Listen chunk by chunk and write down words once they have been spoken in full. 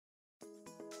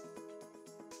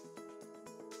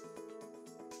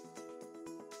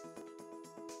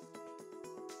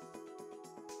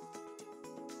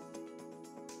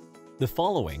The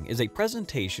following is a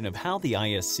presentation of how the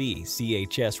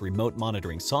ISC-CHS remote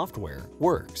monitoring software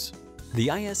works. The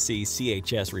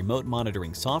ISC-CHS remote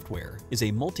monitoring software is a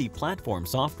multi-platform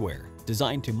software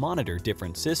designed to monitor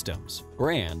different systems,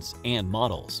 brands, and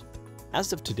models.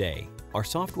 As of today, our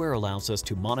software allows us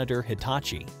to monitor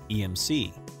Hitachi,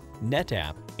 EMC,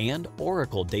 NetApp, and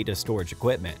Oracle data storage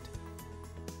equipment.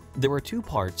 There are two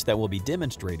parts that will be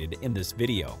demonstrated in this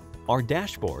video. Our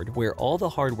dashboard, where all the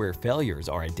hardware failures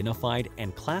are identified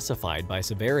and classified by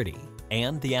severity,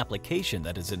 and the application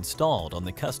that is installed on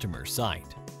the customer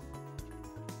site.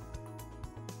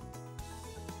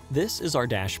 This is our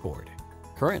dashboard.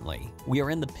 Currently, we are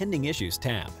in the Pending Issues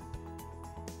tab.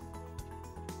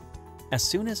 As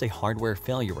soon as a hardware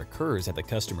failure occurs at the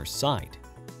customer's site,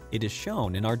 it is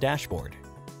shown in our dashboard.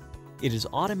 It is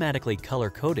automatically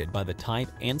color-coded by the type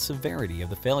and severity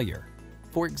of the failure.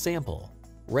 For example,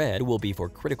 red will be for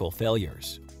critical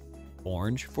failures,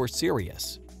 orange for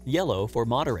serious, yellow for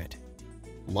moderate,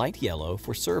 light yellow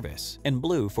for service, and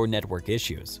blue for network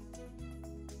issues,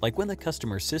 like when the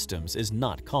customer's systems is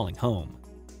not calling home.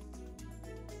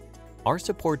 Our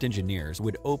support engineers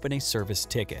would open a service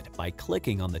ticket by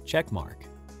clicking on the check mark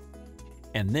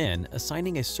and then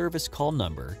assigning a service call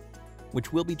number,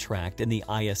 which will be tracked in the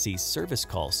ISC service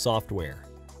call software.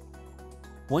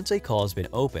 Once a call has been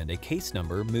opened, a case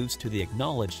number moves to the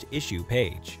Acknowledged Issue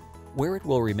page, where it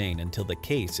will remain until the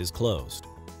case is closed.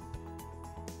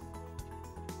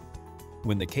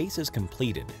 When the case is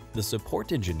completed, the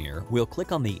support engineer will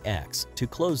click on the X to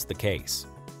close the case.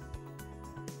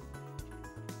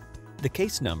 The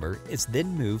case number is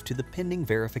then moved to the Pending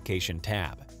Verification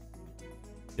tab.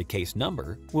 The case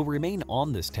number will remain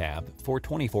on this tab for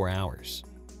 24 hours.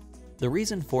 The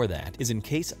reason for that is in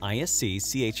case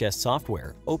ISC-CHS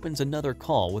software opens another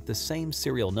call with the same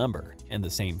serial number and the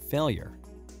same failure.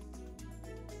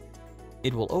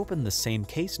 It will open the same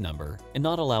case number and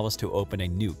not allow us to open a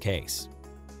new case.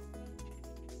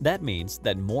 That means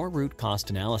that more root cause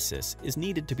analysis is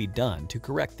needed to be done to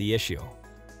correct the issue.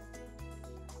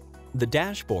 The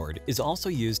dashboard is also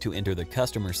used to enter the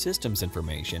customer systems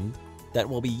information that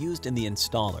will be used in the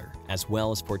installer as well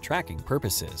as for tracking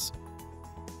purposes.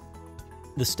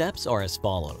 The steps are as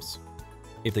follows.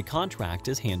 If the contract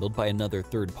is handled by another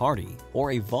third party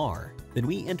or a VAR, then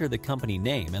we enter the company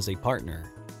name as a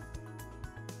partner.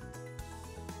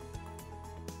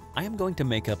 I am going to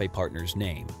make up a partner's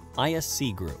name,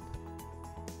 ISC Group.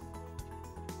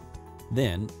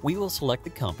 Then we will select the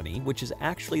company, which is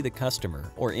actually the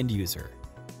customer or end user.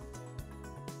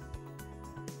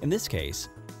 In this case,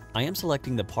 I am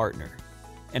selecting the partner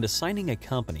and assigning a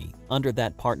company under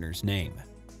that partner's name.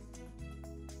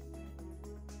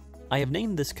 I have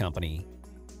named this company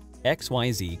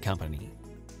XYZ Company.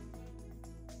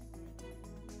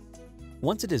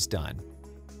 Once it is done,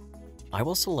 I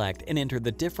will select and enter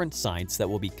the different sites that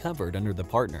will be covered under the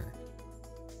partner.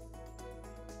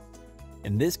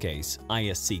 In this case,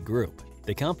 ISC Group,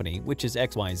 the company, which is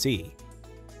XYZ,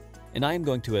 and I am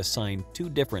going to assign two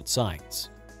different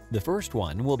sites. The first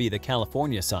one will be the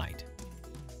California site,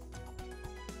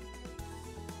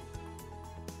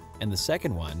 and the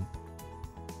second one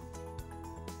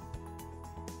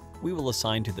we will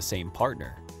assign to the same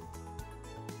partner,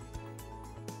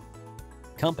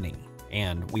 company,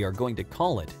 and we are going to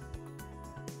call it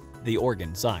the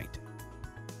Oregon site.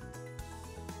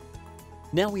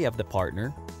 Now we have the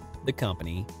partner, the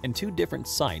company, and two different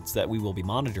sites that we will be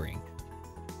monitoring.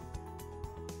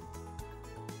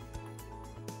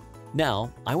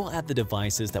 Now, I will add the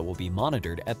devices that will be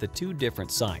monitored at the two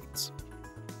different sites.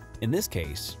 In this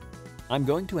case, I'm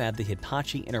going to add the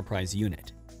Hitachi Enterprise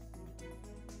Unit.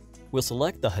 We'll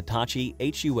select the Hitachi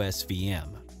HUS VM.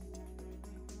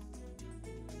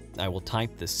 I will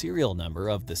type the serial number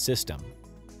of the system.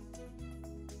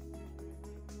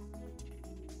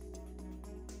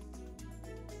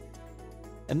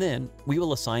 And then we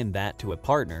will assign that to a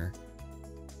partner,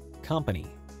 company,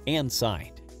 and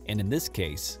site, and in this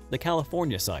case, the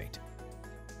California site.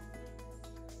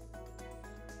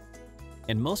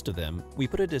 In most of them, we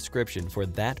put a description for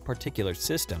that particular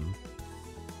system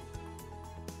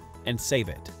and save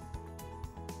it.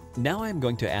 Now I'm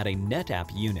going to add a NetApp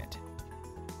unit.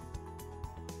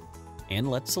 And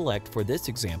let's select for this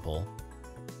example,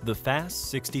 the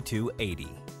FAS6280.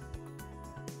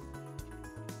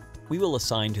 We will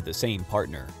assign to the same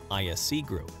partner, ISC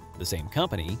Group, the same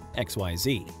company,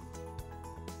 XYZ.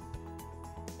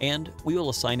 And we will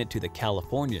assign it to the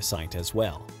California site as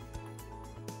well.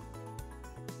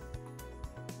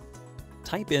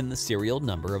 Type in the serial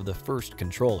number of the first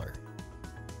controller.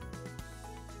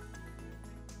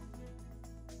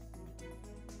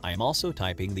 I am also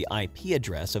typing the IP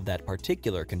address of that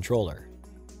particular controller.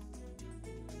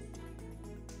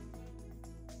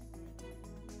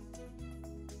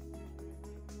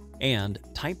 And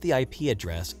type the IP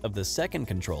address of the second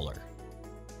controller.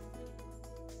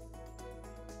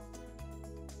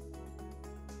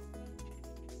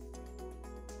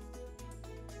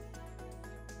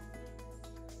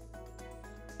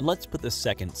 And let's put the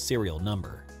second serial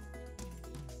number.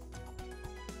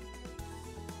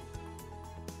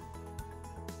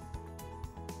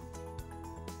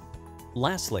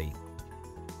 Lastly,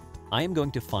 I am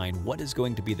going to find what is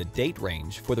going to be the date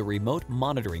range for the remote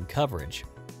monitoring coverage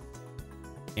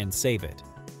and save it.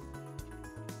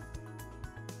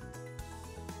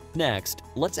 Next,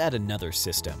 let's add another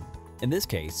system, in this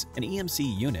case, an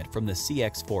EMC unit from the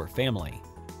CX4 family.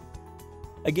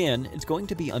 Again, it's going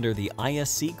to be under the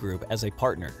ISC group as a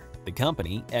partner, the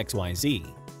company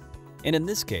XYZ. And in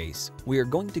this case, we are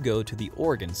going to go to the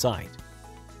Oregon site.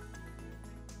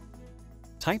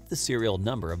 Type the serial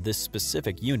number of this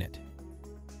specific unit.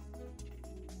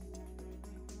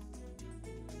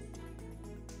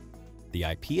 The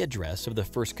IP address of the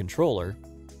first controller,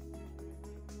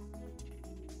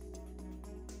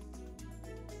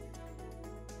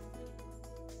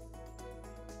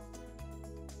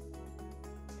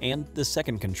 and the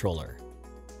second controller.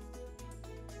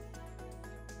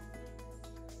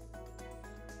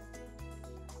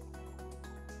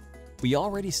 We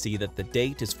already see that the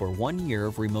date is for 1 year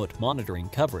of remote monitoring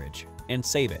coverage, and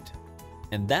save it.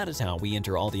 And that is how we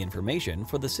enter all the information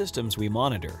for the systems we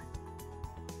monitor.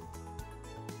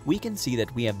 We can see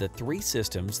that we have the 3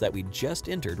 systems that we just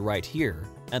entered right here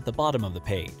at the bottom of the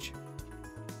page.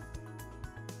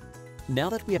 Now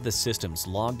that we have the systems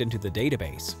logged into the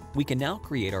database, we can now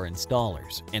create our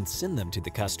installers and send them to the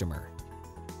customer.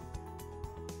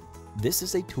 This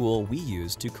is a tool we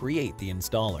use to create the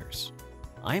installers.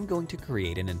 I am going to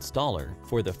create an installer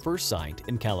for the first site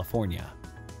in California.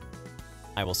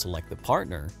 I will select the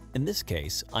partner, in this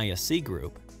case ISC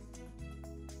Group,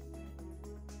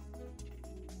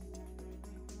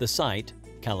 the site,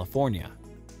 California.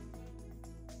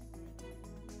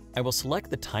 I will select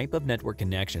the type of network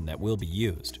connection that will be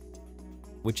used,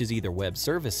 which is either web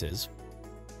services,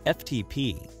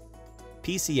 FTP,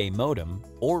 PCA modem,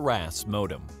 or RAS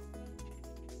modem.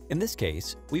 In this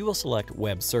case, we will select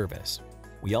web service.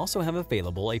 We also have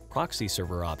available a proxy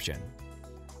server option,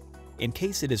 in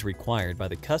case it is required by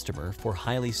the customer for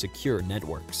highly secure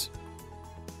networks.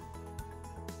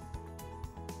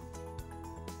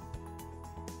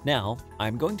 Now,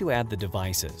 I'm going to add the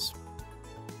devices.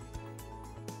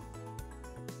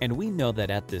 And we know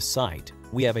that at this site,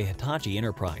 we have a Hitachi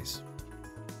Enterprise.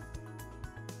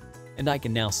 And I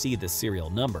can now see the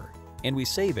serial number, and we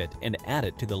save it and add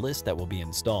it to the list that will be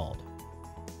installed.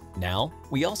 Now,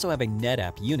 we also have a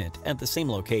NetApp unit at the same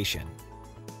location.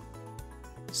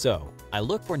 So, I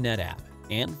look for NetApp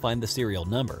and find the serial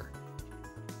number.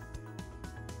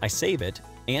 I save it,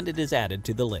 and it is added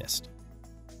to the list.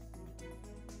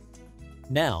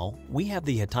 Now, we have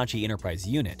the Hitachi Enterprise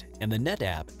unit and the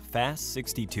NetApp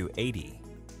FAS6280.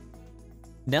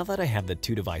 Now that I have the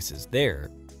 2 devices there,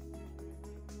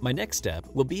 my next step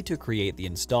will be to create the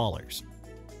installers.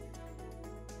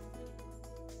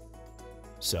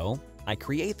 So, I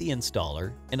create the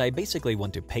installer, and I basically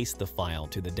want to paste the file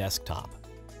to the desktop.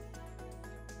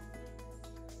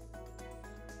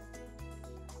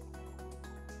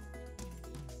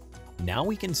 Now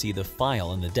we can see the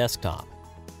file in the desktop.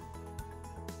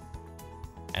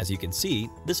 As you can see,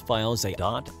 this file is a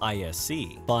 .isc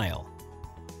file.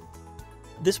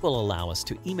 This will allow us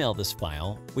to email this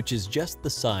file, which is just the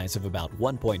size of about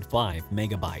 1.5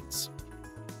 megabytes.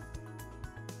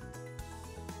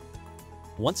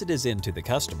 Once it is into the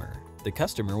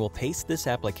customer will paste this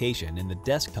application in the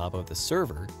desktop of the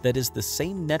server that is the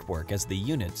same network as the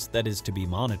units that is to be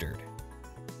monitored.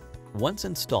 Once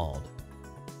installed,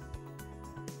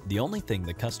 the only thing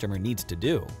the customer needs to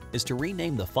do is to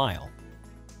rename the file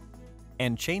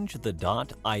and change the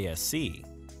 .isc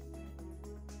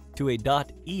to a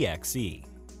 .exe,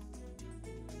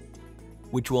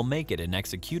 which will make it an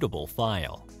executable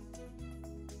file.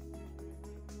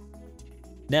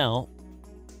 Now,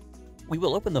 we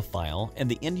will open the file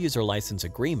and the end-user license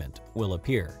agreement will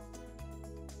appear.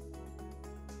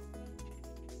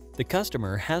 The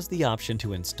customer has the option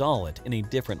to install it in a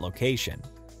different location,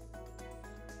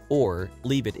 or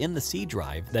leave it in the C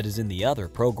drive that is in the other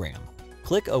program.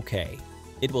 Click OK.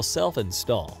 It will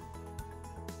self-install.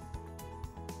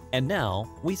 And now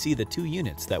we see the 2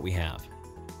 units that we have.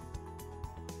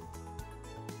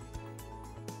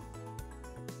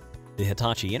 The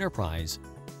Hitachi Enterprise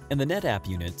and the NetApp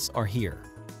units are here.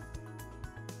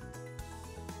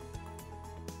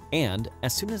 And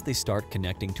as soon as they start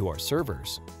connecting to our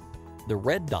servers, the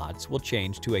red dots will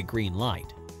change to a green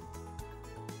light,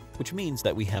 which means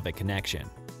that we have a connection.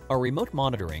 Our remote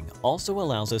monitoring also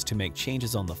allows us to make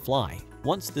changes on the fly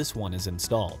once this one is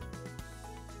installed.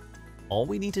 All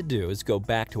we need to do is go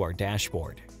back to our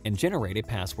dashboard and generate a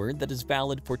password that is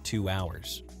valid for 2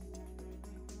 hours.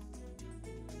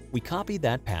 We copy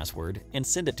that password and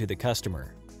send it to the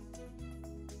customer.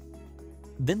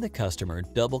 Then the customer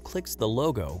double-clicks the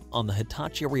logo on the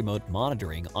Hitachi remote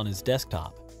monitoring on his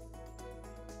desktop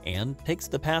and takes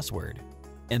the password,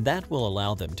 and that will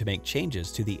allow them to make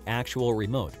changes to the actual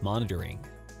remote monitoring.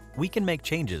 We can make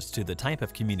changes to the type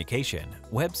of communication,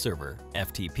 web server,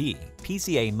 FTP,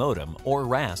 PCA modem, or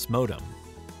RAS modem,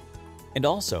 and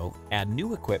also add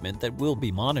new equipment that will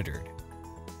be monitored.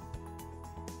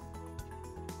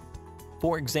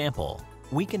 For example,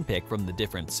 we can pick from the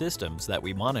different systems that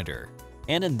we monitor,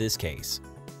 and in this case,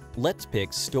 let's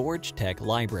pick Storage Tech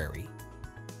Library.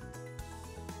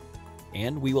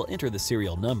 And we will enter the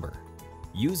serial number,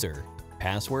 user,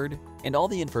 password, and all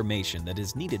the information that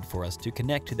is needed for us to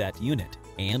connect to that unit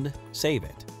and save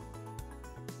it.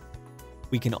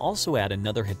 We can also add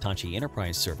another Hitachi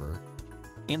Enterprise server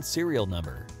and serial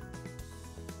number.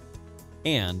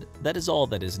 And that is all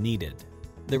that is needed.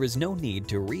 There is no need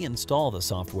to reinstall the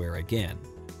software again.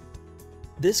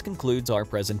 This concludes our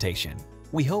presentation.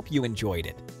 We hope you enjoyed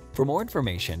it. For more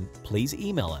information, please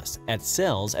email us at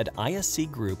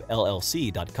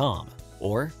sales@iscgroupllc.com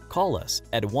or call us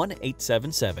at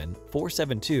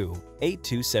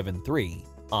 1-877-472-8273,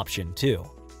 option 2.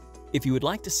 If you would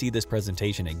like to see this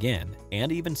presentation again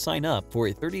and even sign up for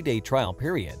a 30-day trial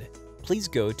period, please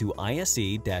go to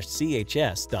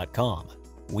ISC-CHS.com.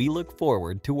 We look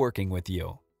forward to working with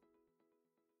you.